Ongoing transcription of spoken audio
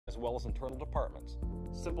well as internal departments,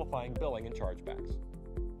 simplifying billing and chargebacks.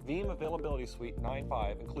 Veeam Availability Suite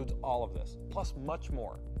 9.5 includes all of this, plus much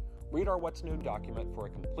more. Read our What's New document for a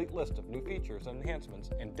complete list of new features and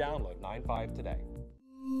enhancements, and download 9.5 today.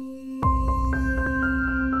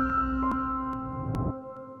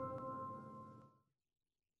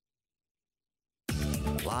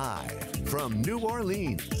 Live from New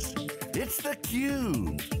Orleans, it's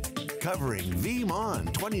theCUBE, covering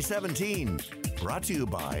VeeamOn 2017. Brought to you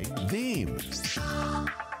by Veeam.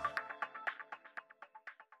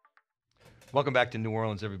 Welcome back to New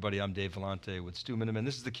Orleans, everybody. I'm Dave Vellante with Stu Miniman.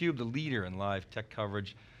 This is theCUBE, the leader in live tech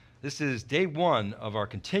coverage. This is day one of our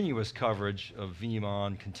continuous coverage of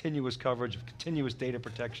VeeamOn, continuous coverage of continuous data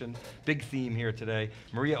protection. Big theme here today.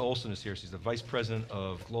 Maria Olson is here. She's the Vice President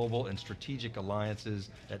of Global and Strategic Alliances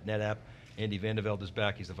at NetApp. Andy Vandeveld is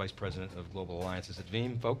back. He's the Vice President of Global Alliances at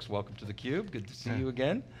Veeam. Folks, welcome to theCUBE. Good to see you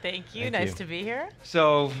again. Thank you, nice to be here.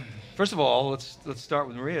 So, first of all, let's start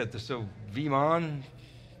with Maria. So, VeeamOn,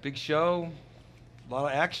 big show, a lot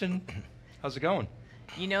of action. How's it going?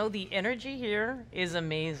 You know, the energy here is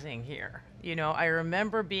amazing here. You know, I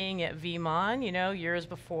remember being at VeeamOn, you know, years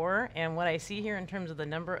before, and what I see here in terms of the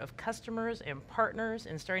number of customers and partners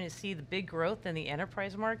and starting to see the big growth in the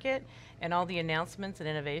enterprise market and all the announcements and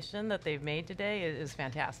innovation that they've made today is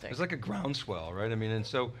fantastic. It's like a groundswell, right? I mean, and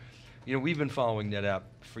so, you know, we've been following NetApp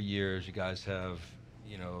for years. You guys have,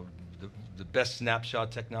 you know, the best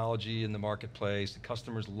snapshot technology in the marketplace. The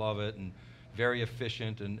customers love it, and very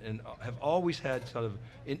efficient, and have always had sort of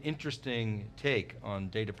an interesting take on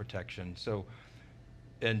data protection. So,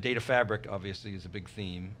 and data fabric obviously is a big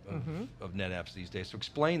theme of NetApp's these days. So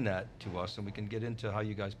explain that to us and we can get into how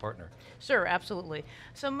you guys partner. Sure, absolutely.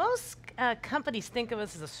 So most companies think of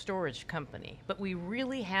us as a storage company, but we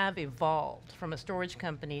really have evolved from a storage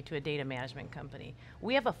company to a data management company.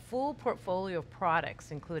 We have a full portfolio of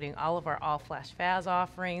products, including all of our all-flash FAS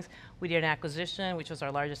offerings. We did an acquisition, which was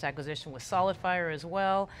our largest acquisition, with SolidFire as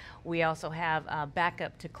well. We also have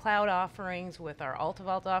backup to cloud offerings with our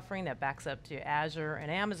AltaVault offering that backs up to Azure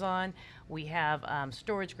and Amazon. We have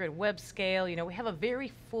StorageGrid Web Scale. You know, we have a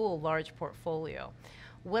very full, large portfolio.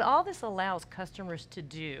 What all this allows customers to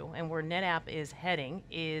do, and where NetApp is heading,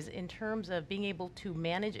 is in terms of being able to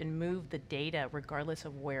manage and move the data regardless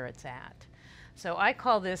of where it's at. So I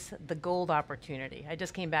call this the gold opportunity. I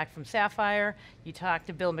just came back from Sapphire. You talked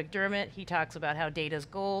to Bill McDermott. He talks about how data's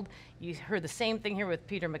gold. You heard the same thing here with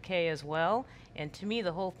Peter McKay as well. And to me,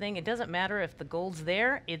 the whole thing, it doesn't matter if the gold's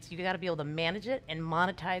there, you got to be able to manage it and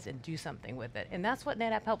monetize and do something with it. And that's what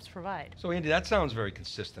NetApp helps provide. So Andy, that sounds very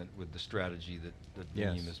consistent with the strategy that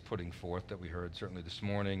Veeam is putting forth that we heard certainly this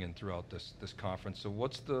morning and throughout this conference. So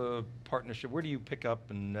what's the partnership? Where do you pick up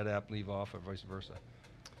and NetApp leave off, or vice versa?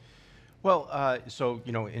 Well, so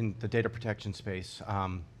you know, in the data protection space,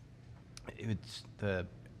 it's the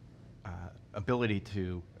ability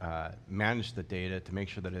to manage the data to make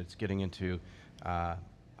sure that it's getting into a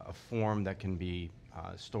form that can be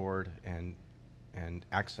stored and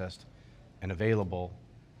accessed and available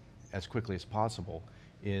as quickly as possible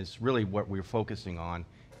is really what we're focusing on.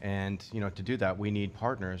 And you know, to do that, we need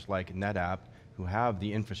partners like NetApp who have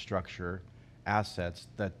the infrastructure assets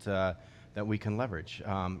that we can leverage.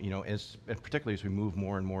 You know, particularly as we move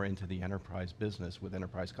more and more into the enterprise business with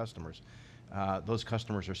enterprise customers. Those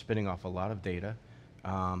customers are spinning off a lot of data.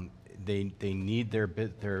 They need their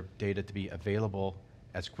data to be available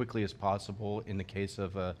as quickly as possible in the case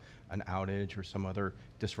of an outage or some other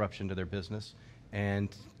disruption to their business.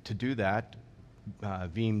 And to do that,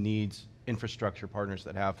 Veeam needs infrastructure partners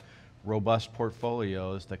that have robust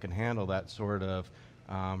portfolios that can handle that sort of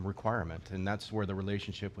requirement, and that's where the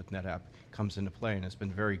relationship with NetApp comes into play, and it's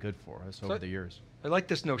been very good for us over the years. I like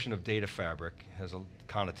this notion of data fabric. It has a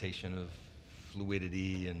connotation of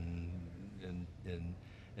fluidity and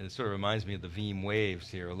it sort of reminds me of the Veeam waves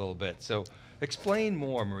here a little bit. So explain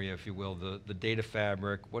more, Maria, if you will, the data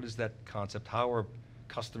fabric. What is that concept? How are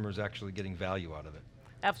customers actually getting value out of it?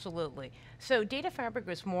 Absolutely. So data fabric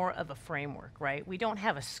is more of a framework, right? We don't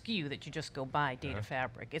have a SKU that you just go buy data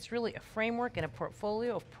fabric. It's really a framework and a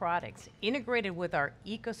portfolio of products integrated with our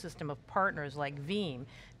ecosystem of partners like Veeam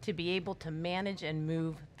to be able to manage and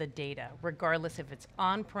move the data, regardless if it's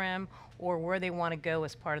on-prem or where they want to go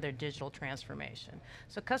as part of their digital transformation.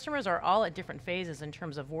 So customers are all at different phases in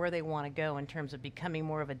terms of where they want to go in terms of becoming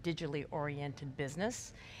more of a digitally oriented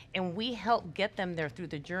business. And we help get them there through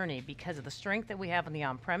the journey because of the strength that we have on the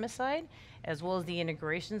on-premise side, as well as the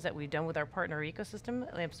integrations that we've done with our partner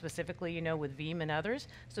ecosystem, specifically, you know, with Veeam and others,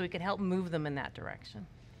 so we can help move them in that direction.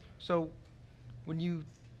 So when you,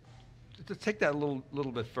 to take that a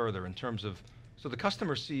little bit further in terms of, So the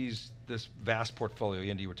customer sees this vast portfolio.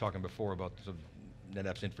 Andy, you were talking before about sort of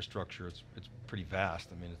NetApp's infrastructure. It's pretty vast.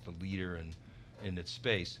 I mean, it's the leader in its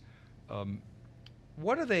space.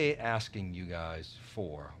 What are they asking you guys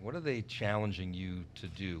for? What are they challenging you to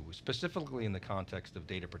do, specifically in the context of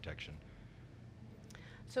data protection?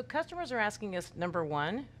 So customers are asking us, number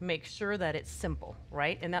one, make sure that it's simple,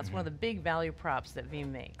 right? And that's one of the big value props that Veeam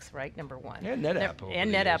makes, right? Number one. And NetApp.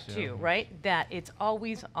 And NetApp too, right? That it's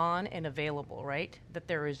always on and available, right? That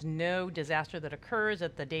there is no disaster that occurs,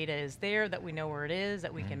 that the data is there, that we know where it is,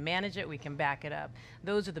 that we can manage it, we can back it up.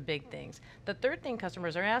 Those are the big things. The third thing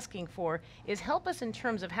customers are asking for is help us in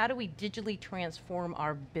terms of how do we digitally transform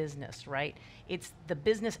our business, right? It's the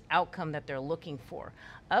business outcome that they're looking for,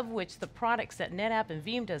 of which the products that NetApp and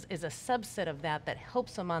Veeam does is a subset of that that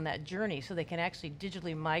helps them on that journey so they can actually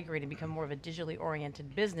digitally migrate and become more of a digitally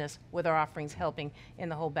oriented business with our offerings helping in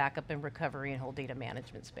the whole backup and recovery and whole data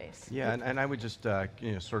management space. Yeah, and I would just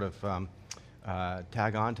sort of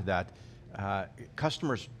tag on to that.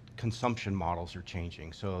 Customers' consumption models are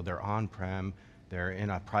changing. So they're on-prem, they're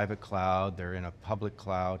in a private cloud, they're in a public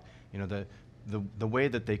cloud. You know, the way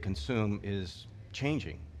that they consume is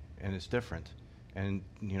changing and it's different. And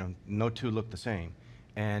you know, no two look the same.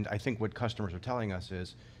 And I think what customers are telling us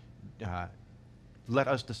is, let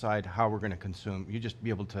us decide how we're going to consume. You just be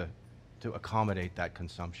able to accommodate that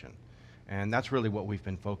consumption. And that's really what we've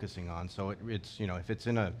been focusing on. So it's, you know, if it's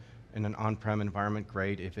in an on-prem environment,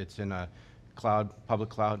 great. If it's in a cloud, public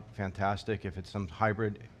cloud, fantastic. If it's some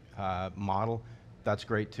hybrid model, that's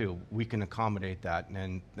great too. We can accommodate that,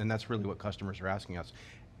 and that's really what customers are asking us,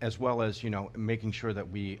 as well as, you know, making sure that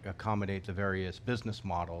we accommodate the various business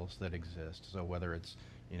models that exist. So whether it's,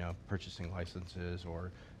 you know, purchasing licenses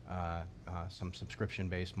or some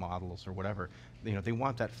subscription-based models or whatever, you know, they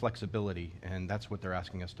want that flexibility, and that's what they're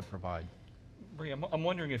asking us to provide. Maria, I'm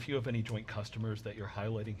wondering if you have any joint customers that you're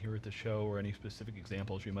highlighting here at the show, or any specific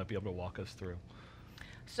examples you might be able to walk us through.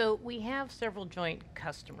 So we have several joint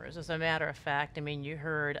customers. As a matter of fact, I mean, you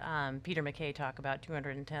heard Peter McKay talk about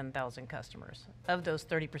 210,000 customers. Of those,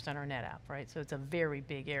 30% are NetApp, right? So it's a very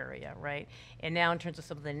big area, right? And now in terms of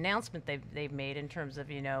some of the announcement they've made in terms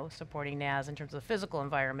of, you know, supporting NAS in terms of the physical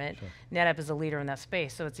environment, NetApp is a leader in that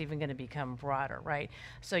space, so it's even going to become broader, right?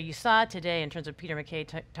 So you saw today in terms of Peter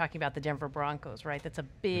McKay talking about the Denver Broncos, right? That's a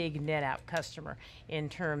big NetApp customer in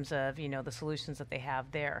terms of, you know, the solutions that they have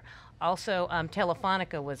there. Also,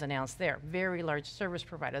 Telefonica was announced there, very large service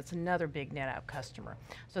provider. That's another big NetApp customer.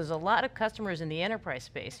 So there's a lot of customers in the enterprise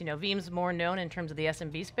space. You know, Veeam's more known in terms of the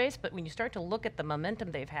SMB space, but when you start to look at the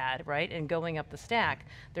momentum they've had, right, and going up the stack,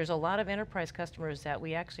 there's a lot of enterprise customers that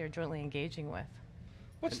we actually are jointly engaging with.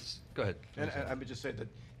 Go ahead. And I would just say that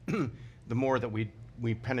the more that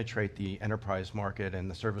we penetrate the enterprise market and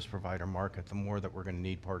the service provider market, the more that we're going to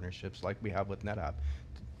need partnerships like we have with NetApp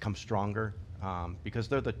to come stronger, because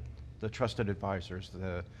they're the trusted advisors,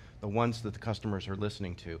 the ones that the customers are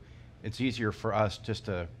listening to. It's easier for us just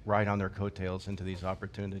to ride on their coattails into these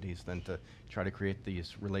opportunities than to try to create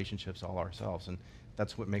these relationships all ourselves, and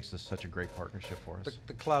that's what makes this such a great partnership for us.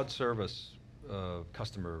 The cloud service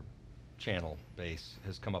customer channel base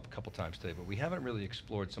has come up a couple times today, but we haven't really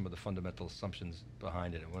explored some of the fundamental assumptions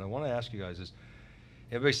behind it. And what I want to ask you guys is,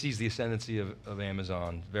 everybody sees the ascendancy of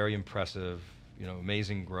Amazon, very impressive, you know,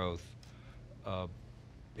 amazing growth.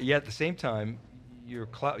 Yet at the same time,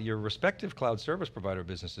 your respective cloud service provider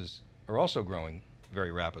businesses are also growing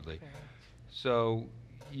very rapidly. So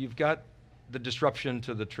you've got the disruption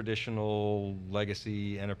to the traditional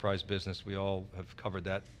legacy enterprise business. We all have covered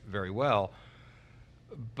that very well.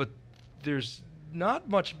 But there's not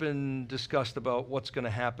much been discussed about what's going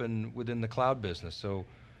to happen within the cloud business. So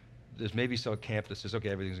there's maybe some camp that says, okay,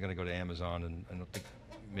 everything's going to go to Amazon, and I don't think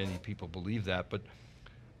many people believe that. But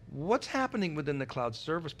what's happening within the cloud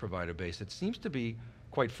service provider base? It seems to be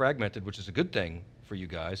quite fragmented, which is a good thing for you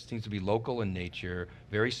guys. It seems to be local in nature,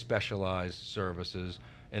 very specialized services,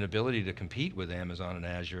 and ability to compete with Amazon and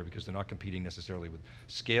Azure, because they're not competing necessarily with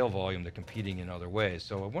scale volume, they're competing in other ways.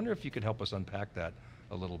 So I wonder if you could help us unpack that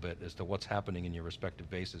a little bit as to what's happening in your respective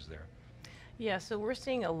bases there. Yeah, so we're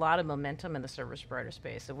seeing a lot of momentum in the service provider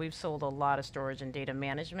space. So we've sold a lot of storage and data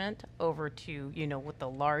management over to, you know, with the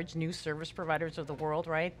large new service providers of the world,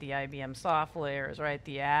 right? The IBM Softwares, right?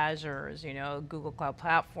 The Azures, you know, Google Cloud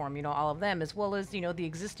Platform, you know, all of them, as well as, you know, the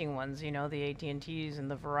existing ones, you know, the AT&Ts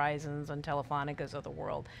and the Verizons and Telefonicas of the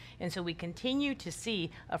world. And so we continue to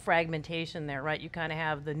see a fragmentation there, right? You kind of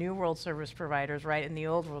have the new world service providers, right, and the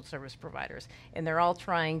old world service providers. And they're all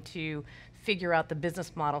trying to figure out the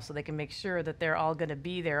business model so they can make sure sure that they're all going to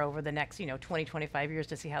be there over the next 20, 25 years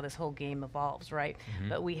to see how this whole game evolves, right?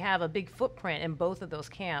 But we have a big footprint in both of those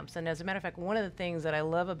camps. And as a matter of fact, one of the things that I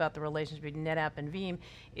love about the relationship between NetApp and Veeam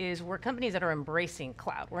is we're companies that are embracing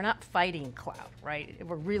cloud. We're not fighting cloud, right?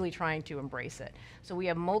 We're really trying to embrace it. So we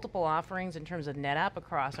have multiple offerings in terms of NetApp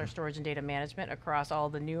across our storage and data management, across all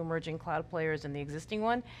the new emerging cloud players and the existing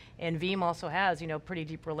one. And Veeam also has, pretty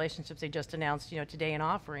deep relationships they just announced, today in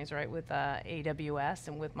offerings, right, with AWS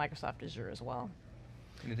and with Microsoft Azure as well.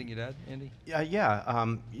 Anything you'd add, Andy? Yeah.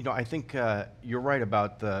 I think you're right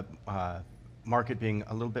about the market being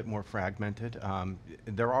a little bit more fragmented.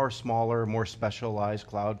 There are smaller, more specialized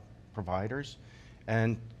cloud providers,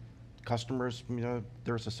 and customers,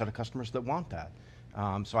 there's a set of customers that want that.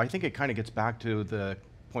 So I think it kind of gets back to the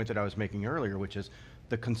point that I was making earlier, which is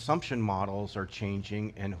the consumption models are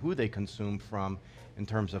changing, and who they consume from in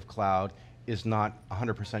terms of cloud is not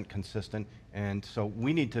 100% consistent. And so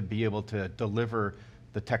we need to be able to deliver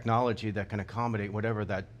the technology that can accommodate whatever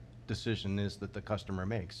that decision is that the customer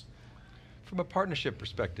makes. From a partnership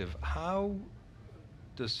perspective, how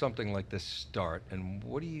does something like this start, and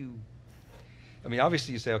what do you,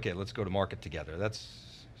 obviously you say, okay, let's go to market together.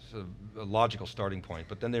 That's a logical starting point,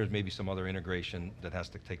 but then there's maybe some other integration that has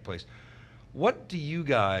to take place. What do you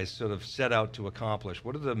guys sort of set out to accomplish?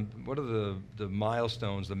 What are the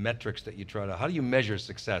milestones, the metrics that you try to, how do you measure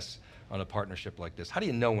success on a partnership like this? How do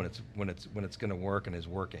you know when it's going to work and is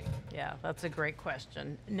working? Yeah, that's a great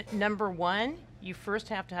question. Number one, you first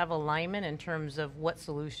have to have alignment in terms of what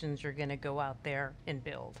solutions you're going to go out there and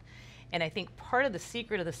build. And I think part of the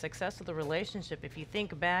secret of the success of the relationship, if you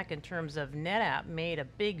think back in terms of NetApp made a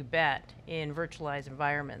big bet in virtualized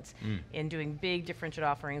environments, in doing big differentiated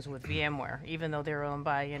offerings with VMware, even though they're owned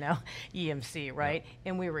by, EMC, right? Yeah.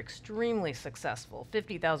 And we were extremely successful,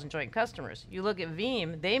 50,000 joint customers. You look at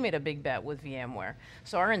Veeam, they made a big bet with VMware.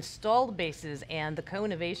 So our installed bases and the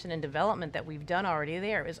co-innovation and development that we've done already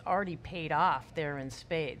there is already paid off there in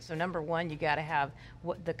spades. So number one, you got to have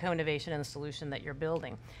the co-innovation and the solution that you're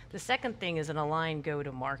building. The second thing is an aligned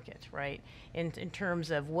go-to-market, right? In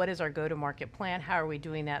terms of what is our go-to-market plan, how are we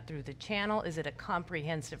doing that through the channel? Is it a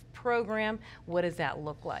comprehensive program? What does that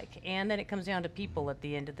look like? And then it comes down to people at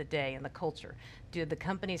the end of the day and the culture. Do the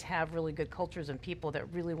companies have really good cultures and people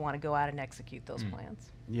that really want to go out and execute those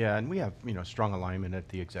plans? Yeah, and we have strong alignment at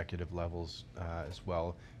the executive levels as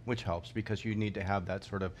well, which helps because you need to have that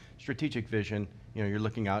sort of strategic vision. You're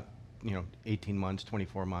looking out 18 months,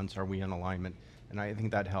 24 months, are we in alignment? And I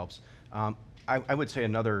think that helps. I would say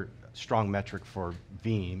another strong metric for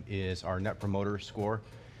Veeam is our Net Promoter Score.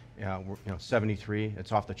 We're 73,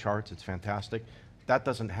 it's off the charts, it's fantastic. That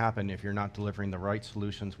doesn't happen if you're not delivering the right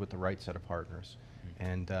solutions with the right set of partners.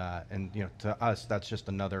 And to us, that's just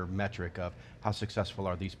another metric of how successful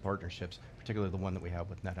are these partnerships, particularly the one that we have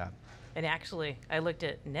with NetApp. And actually, I looked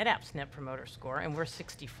at NetApp's Net Promoter Score, and we're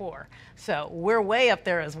 64. So we're way up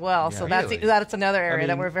there as well. Yeah, so really? that's another area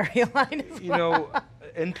that we're very aligned as well.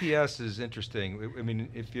 NPS is interesting.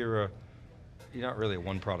 If you're not really a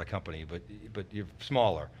one-product company, but you're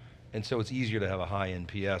smaller, and so it's easier to have a high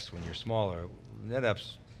NPS when you're smaller.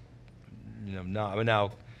 NetApp's, not. Now,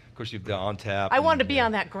 of course, you've got ONTAP. I wanted to be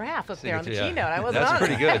on that graph up there on the keynote. I wasn't on it. That's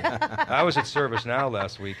pretty good. I was at ServiceNow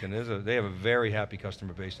last week, and they have a very happy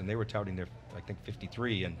customer base, and they were touting their, I think,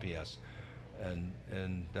 53 NPS.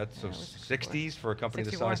 And that's 60s for a company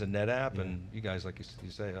 64. the size of NetApp, and you guys, like you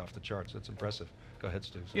say, off the charts. That's impressive. Go ahead,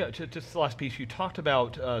 Stu. Yeah, just the last piece. You talked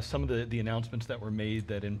about some of the announcements that were made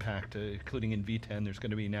that impact, including in V10, there's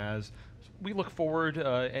going to be NAS. We look forward,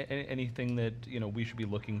 anything that we should be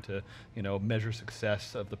looking to measure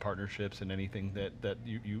success of the partnerships and anything that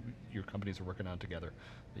your companies are working on together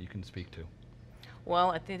that you can speak to.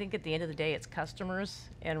 Well, I think at the end of the day, it's customers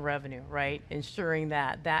and revenue, right? Ensuring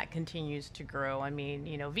that continues to grow.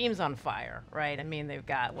 Veeam's on fire, right? They've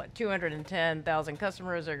got, 210,000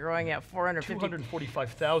 customers. They're growing at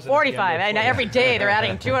 245,000. 45. And every day they're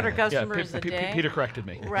adding 200 customers a day. Peter corrected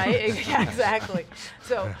me. Right, exactly.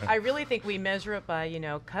 So I really think we measure it by,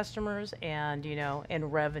 customers and,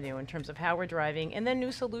 and revenue in terms of how we're driving. And then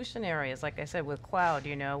new solution areas, like I said, with cloud,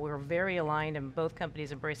 we're very aligned in both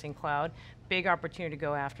companies embracing cloud. Big opportunity to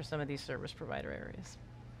go after some of these service provider areas.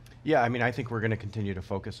 Yeah, I think we're going to continue to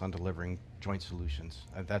focus on delivering joint solutions.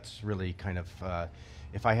 That's really kind of,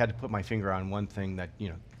 if I had to put my finger on one thing that,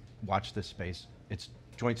 watch this space, it's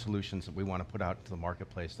joint solutions that we want to put out to the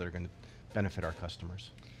marketplace that are going to benefit our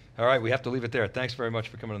customers. All right, we have to leave it there. Thanks very much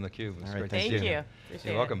for coming on theCUBE. It was great to see you. Thank you.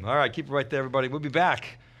 Appreciate You're welcome. All right, keep it right there, everybody. We'll be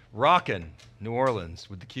back rocking New Orleans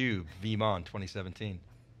with theCUBE, VeeamOn 2017.